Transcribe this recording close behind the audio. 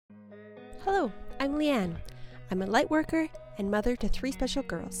Hello, I'm Leanne. I'm a light worker and mother to 3 special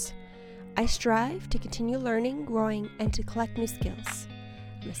girls. I strive to continue learning, growing, and to collect new skills.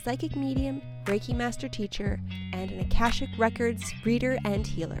 I'm a psychic medium, Reiki master teacher, and an Akashic Records reader and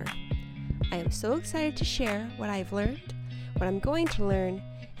healer. I am so excited to share what I've learned, what I'm going to learn,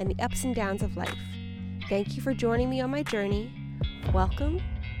 and the ups and downs of life. Thank you for joining me on my journey. Welcome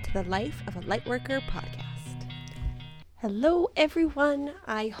to the Life of a Lightworker podcast. Hello everyone,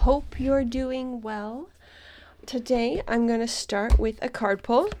 I hope you're doing well. Today I'm going to start with a card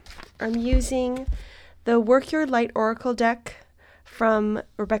pull. I'm using the Work Your Light Oracle deck from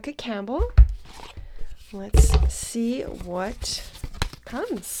Rebecca Campbell. Let's see what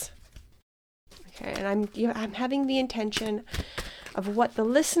comes. Okay, and I'm having the intention of what the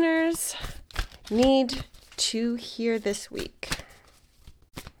listeners need to hear this week.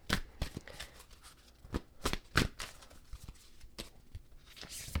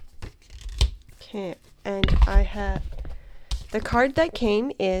 Okay, and I have the card that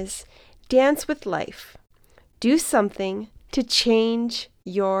came is Dance with Life. Do something to change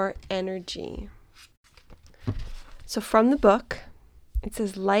your energy. So from the book, it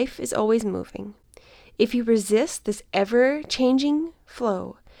says life is always moving. If you resist this ever-changing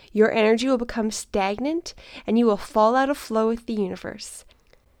flow, your energy will become stagnant and you will fall out of flow with the universe.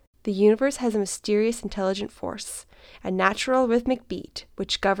 The universe has a mysterious intelligent force, a natural rhythmic beat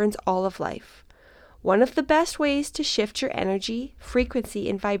which governs all of life. One of the best ways to shift your energy, frequency,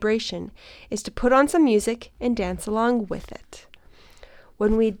 and vibration is to put on some music and dance along with it.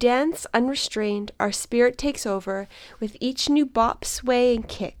 When we dance unrestrained, our spirit takes over. With each new bop, sway, and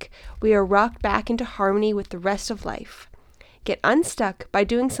kick, we are rocked back into harmony with the rest of life. Get unstuck by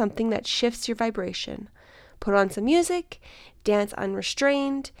doing something that shifts your vibration. Put on some music, dance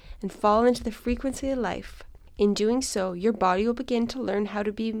unrestrained, and fall into the frequency of life. In doing so, your body will begin to learn how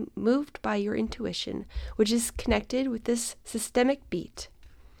to be moved by your intuition, which is connected with this systemic beat.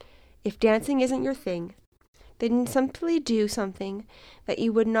 If dancing isn't your thing, then simply do something that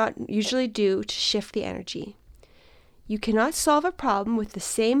you would not usually do to shift the energy. You cannot solve a problem with the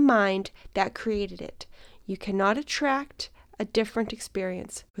same mind that created it. You cannot attract a different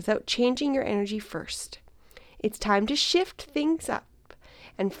experience without changing your energy first. It's time to shift things up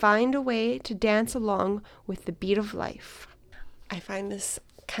and find a way to dance along with the beat of life. I find this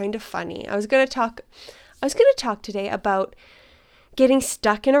kind of funny. I was going to talk today about getting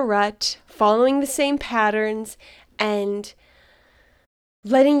stuck in a rut, following the same patterns, and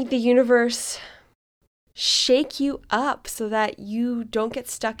letting the universe shake you up so that you don't get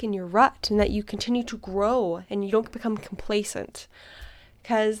stuck in your rut and that you continue to grow and you don't become complacent.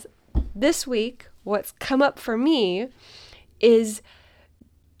 Because this week, what's come up for me is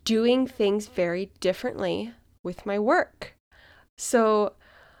doing things very differently with my work. So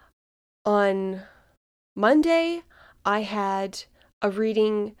on Monday, I had a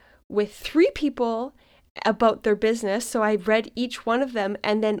reading with 3 people about their business. So I read each one of them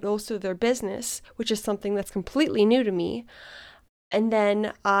and then also their business, which is something that's completely new to me. And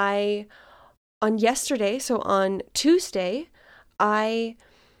then on Tuesday, I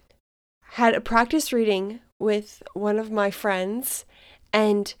had a practice reading with one of my friends,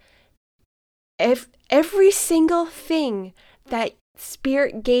 and every single thing that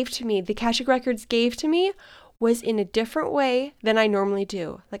Spirit gave to me, the Akashic Records gave to me, was in a different way than I normally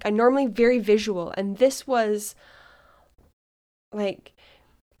do. Like, I'm normally very visual, and this was like,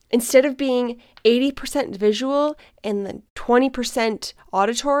 instead of being 80% visual and then 20%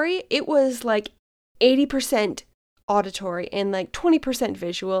 auditory, it was like 80% auditory and like 20%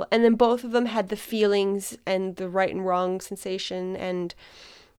 visual, and then both of them had the feelings and the right and wrong sensation and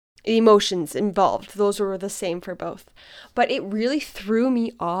the emotions involved. Those were the same for both. But it really threw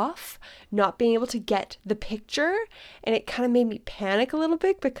me off not being able to get the picture, and it kind of made me panic a little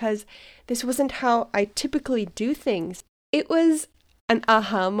bit because this wasn't how I typically do things. It was an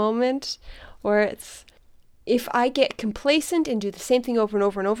aha moment where it's, if I get complacent and do the same thing over and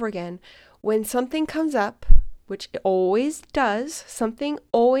over and over again, when something comes up, which it always does,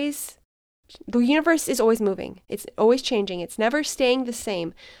 the universe is always moving. It's always changing. It's never staying the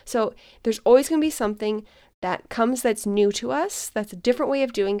same. So there's always going to be something that comes that's new to us, that's a different way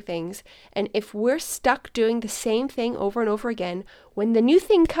of doing things. And if we're stuck doing the same thing over and over again, when the new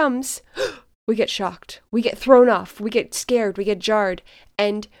thing comes, we get shocked. We get thrown off. We get scared. We get jarred.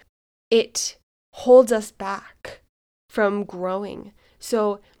 And it holds us back from growing.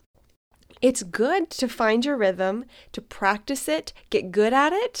 So it's good to find your rhythm, to practice it, get good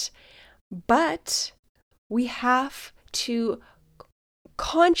at it, but we have to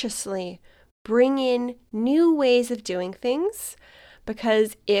consciously bring in new ways of doing things,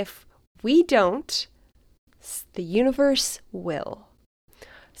 because if we don't, the universe will.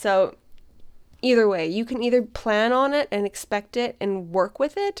 So either way, you can either plan on it and expect it and work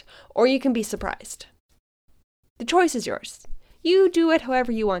with it, or you can be surprised. The choice is yours. You do it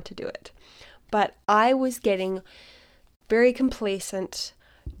however you want to do it. But I was getting very complacent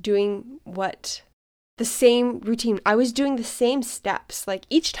doing the same routine. I was doing the same steps. Like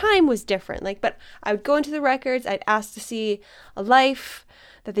each time was different. But I would go into the records, I'd ask to see a life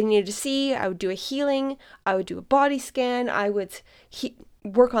that they needed to see. I would do a healing. I would do a body scan. I would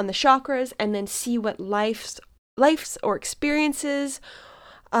work on the chakras and then see what lives or experiences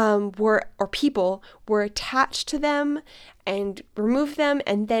or people were attached to them and remove them,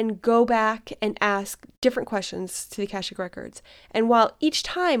 and then go back and ask different questions to the Akashic Records. And while each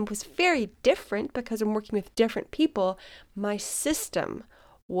time was very different because I'm working with different people, my system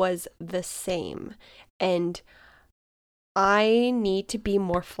was the same. And I need to be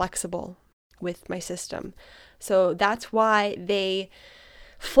more flexible with my system. So that's why they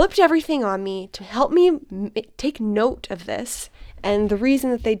flipped everything on me to help me take note of this. And the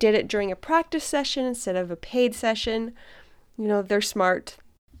reason that they did it during a practice session instead of a paid session, they're smart.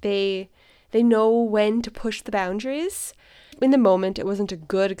 They know when to push the boundaries. In the moment, it wasn't a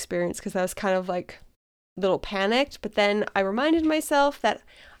good experience because I was kind of a little panicked. But then I reminded myself that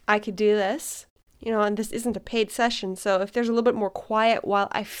I could do this, and this isn't a paid session. So if there's a little bit more quiet while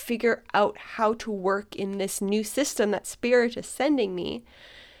I figure out how to work in this new system that Spirit is sending me,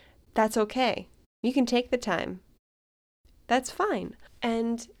 that's okay. You can take the time. That's fine.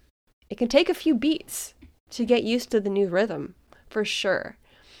 And it can take a few beats to get used to the new rhythm, for sure.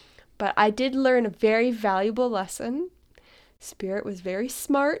 But I did learn a very valuable lesson. Spirit was very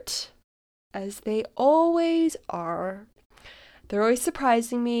smart, as they always are. They're always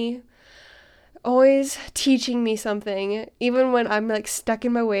surprising me, always teaching me something. Even when I'm stuck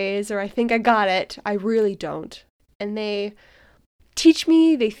in my ways or I think I got it, I really don't. And they teach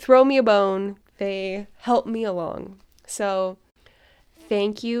me, they throw me a bone, they help me along. So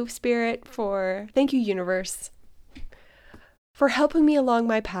thank you, Spirit, thank you, Universe, for helping me along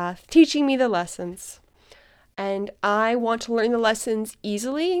my path, teaching me the lessons. And I want to learn the lessons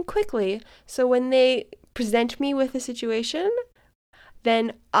easily and quickly. So when they present me with a situation,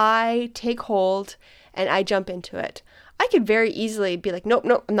 then I take hold and I jump into it. I could very easily be like, nope,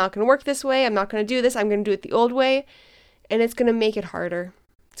 I'm not going to work this way. I'm not going to do this. I'm going to do it the old way. And it's going to make it harder.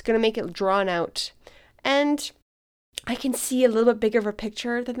 It's going to make it drawn out. And I can see a little bit bigger of a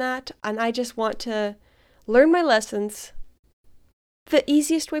picture than that. And I just want to learn my lessons the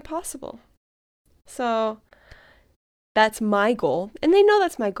easiest way possible. So that's my goal. And they know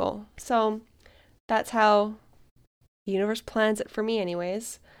that's my goal. So that's how the universe plans it for me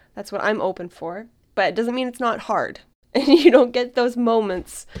anyways. That's what I'm open for. But it doesn't mean it's not hard. And you don't get those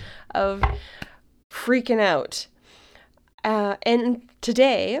moments of freaking out. And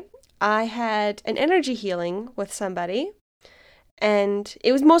today I had an energy healing with somebody, and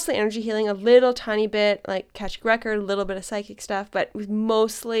it was mostly energy healing, a little tiny bit like Akashic Record, a little bit of psychic stuff, but it was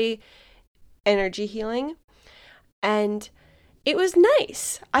mostly energy healing, and it was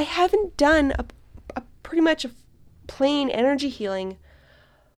nice. I haven't done a pretty much a plain energy healing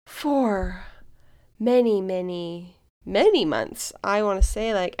for many months. I want to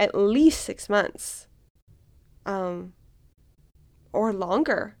say at least 6 months, or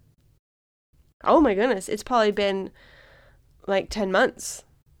longer. Oh my goodness, it's probably been 10 months.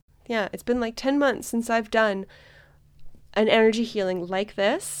 Yeah, it's been 10 months since I've done an energy healing like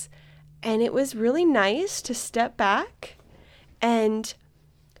this. And it was really nice to step back and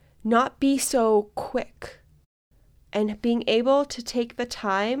not be so quick. And being able to take the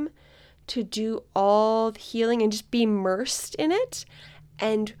time to do all the healing and just be immersed in it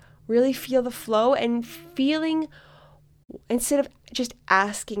and really feel the flow and feeling, instead of just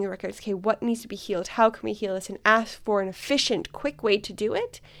asking the records, okay, what needs to be healed? How can we heal this? And ask for an efficient, quick way to do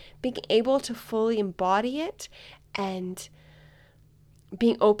it. Being able to fully embody it and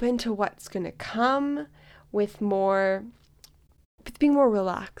being open to what's going to come with being more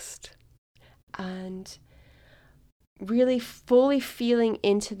relaxed and really fully feeling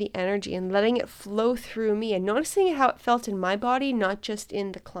into the energy and letting it flow through me and noticing how it felt in my body, not just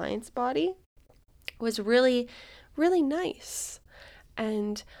in the client's body, was really, really nice.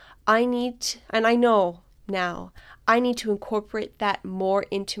 And I know now, I need to incorporate that more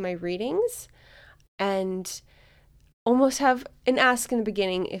into my readings and almost have an ask in the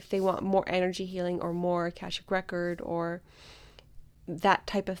beginning if they want more energy healing or more Akashic Record or that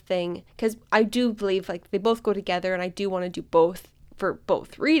type of thing. Because I do believe they both go together, and I do want to do both for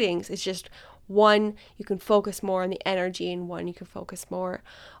both readings. It's just one, you can focus more on the energy, and one, you can focus more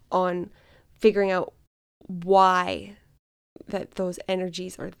on figuring out why that those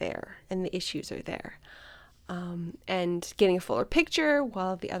energies are there and the issues are there. And getting a fuller picture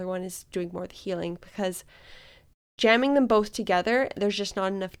while the other one is doing more of the healing, because jamming them both together, there's just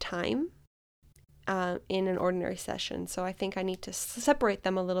not enough time in an ordinary session. So I think I need to separate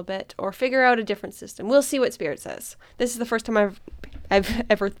them a little bit or figure out a different system. We'll see what Spirit says. This is the first time I've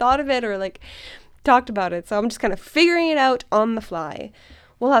ever thought of it or like talked about it. So I'm just kind of figuring it out on the fly.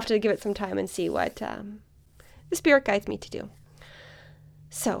 We'll have to give it some time and see what the Spirit guides me to do.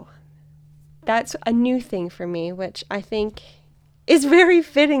 So that's a new thing for me, which I think is very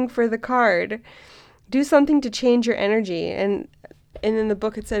fitting for the card. Do something to change your energy. And in the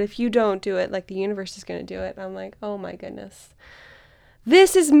book it said, if you don't do it, like the universe is going to do it. I'm like, oh my goodness.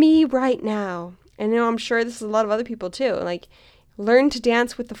 This is me right now. And I'm sure this is a lot of other people too. Like, learn to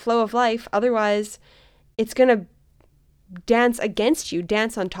dance with the flow of life. Otherwise, it's going to dance against you,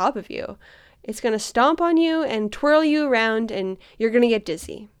 dance on top of you. It's going to stomp on you and twirl you around, and you're going to get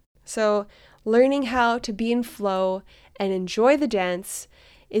dizzy. So learning how to be in flow and enjoy the dance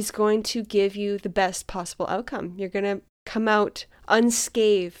is going to give you the best possible outcome. You're going to come out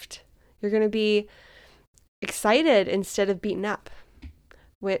unscathed. You're going to be excited instead of beaten up,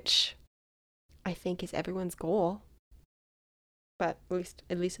 which I think is everyone's goal. But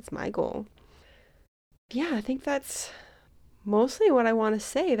at least it's my goal. Yeah, I think that's mostly what I want to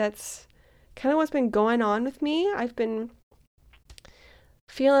say. That's kind of what's been going on with me. I've been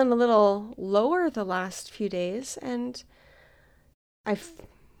feeling a little lower the last few days, and I've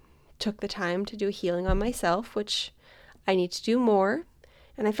took the time to do healing on myself, which I need to do more.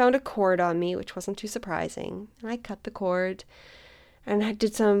 And I found a cord on me, which wasn't too surprising. And I cut the cord and I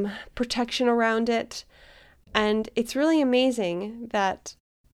did some protection around it. And it's really amazing that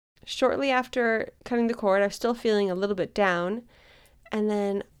shortly after cutting the cord, I was still feeling a little bit down. And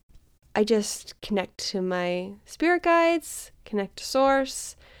then I just connect to my spirit guides, connect to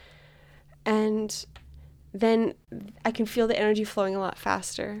source, and then I can feel the energy flowing a lot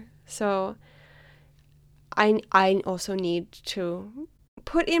faster. So I also need to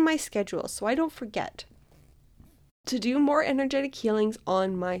put in my schedule so I don't forget to do more energetic healings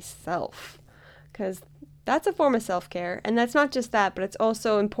on myself, because that's a form of self-care. And that's not just that, but it's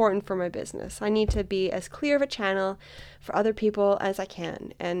also important for my business. I need to be as clear of a channel for other people as I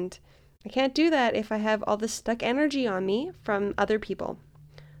can. And I can't do that if I have all this stuck energy on me from other people.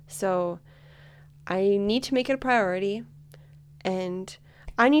 So I need to make it a priority, and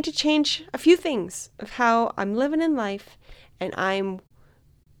I need to change a few things of how I'm living in life, and I'm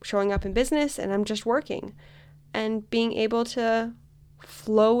showing up in business, and I'm just working and being able to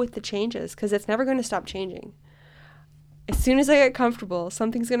flow with the changes, because it's never going to stop changing. As soon as I get comfortable,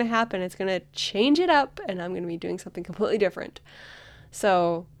 something's going to happen. It's going to change it up, and I'm going to be doing something completely different.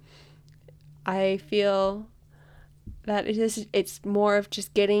 So I feel that it's more of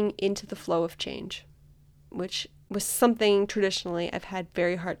just getting into the flow of change, which was something traditionally I've had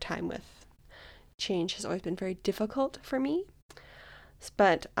very hard time with. Change has always been very difficult for me,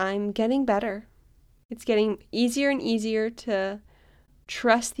 but I'm getting better. It's getting easier and easier to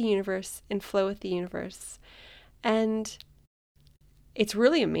trust the universe and flow with the universe. And it's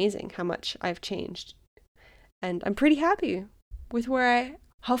really amazing how much I've changed. And I'm pretty happy with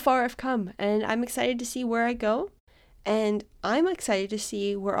how far I've come. And I'm excited to see where I go. And I'm excited to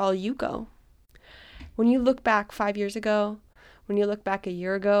see where all you go. When you look back 5 years ago, when you look back a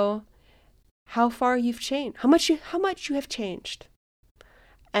year ago, how far you've changed, how much you have changed.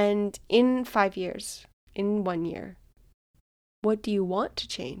 And in 5 years, in 1 year, what do you want to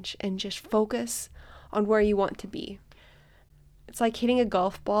change? And just focus on where you want to be. It's like hitting a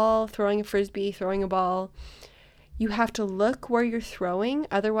golf ball, throwing a frisbee, throwing a ball. You have to look where you're throwing,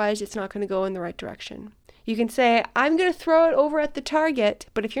 otherwise it's not going to go in the right direction. You can say, I'm going to throw it over at the target,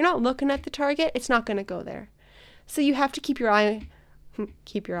 but if you're not looking at the target, it's not going to go there. So you have to keep your eye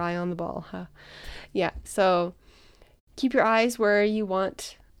on the ball, huh? Yeah, so keep your eyes where you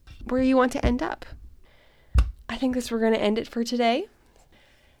want to end up. I think we're going to end it for today.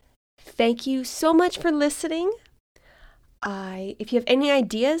 Thank you so much for listening. If you have any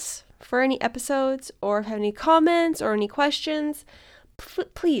ideas for any episodes, or have any comments or any questions,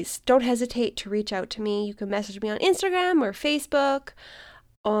 please don't hesitate to reach out to me. You can message me on Instagram or Facebook.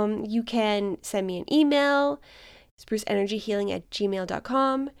 You can send me an email,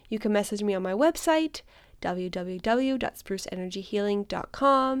 spruceenergyhealing@gmail.com. You can message me on my website,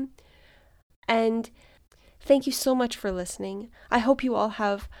 www.spruceenergyhealing.com. And thank you so much for listening. I hope you all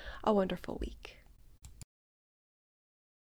have a wonderful week.